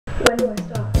When do I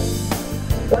start?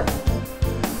 What?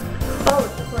 Oh,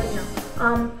 it's recording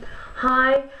now.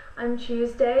 Hi, I'm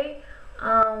Tuesday.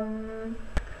 I'm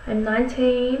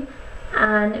 19,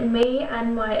 and me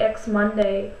and my ex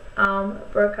Monday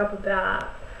broke up about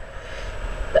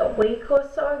a week or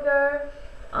so ago.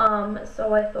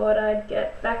 So I thought I'd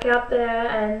get back out there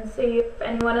and see if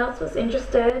anyone else was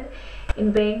interested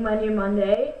in being my new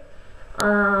Monday.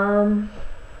 I'm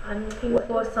looking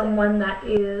for someone that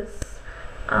is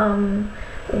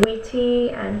witty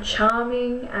and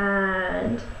charming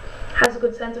and has a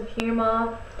good sense of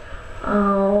humor.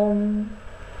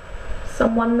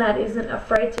 Someone that isn't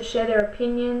afraid to share their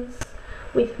opinions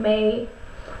with me.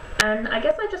 And I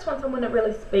guess I just want someone that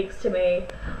really speaks to me.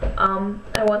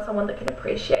 I want someone that can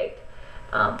appreciate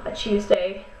a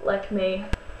Tuesday like me.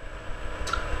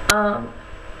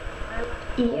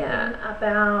 Yeah,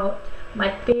 about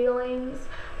my feelings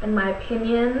and my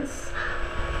opinions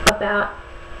about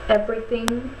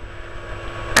everything.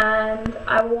 And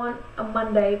I want a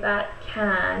Monday that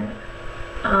can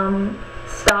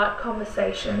start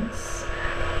conversations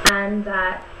and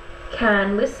that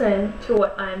can listen to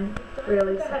what I'm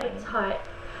really saying. Tight,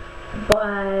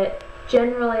 but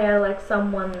generally I like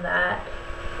someone that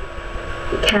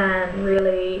can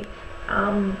really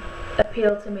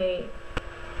appeal to me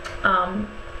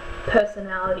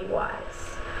personality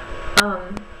wise.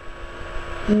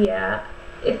 Yeah,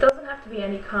 it doesn't have to be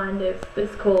any kind of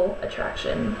physical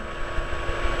attraction.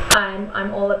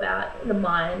 I'm all about the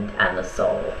mind and the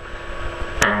soul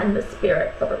and the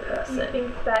spirit of a person. You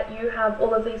think that you have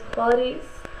all of these qualities?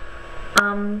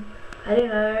 I don't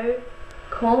know,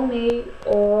 call me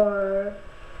or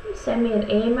send me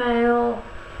an email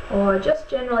or just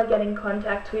generally get in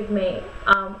contact with me.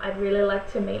 I'd really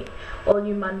like to meet all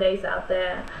you Mondays out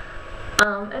there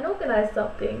and organize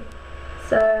something.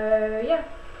 So yeah,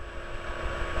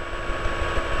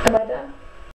 am I done?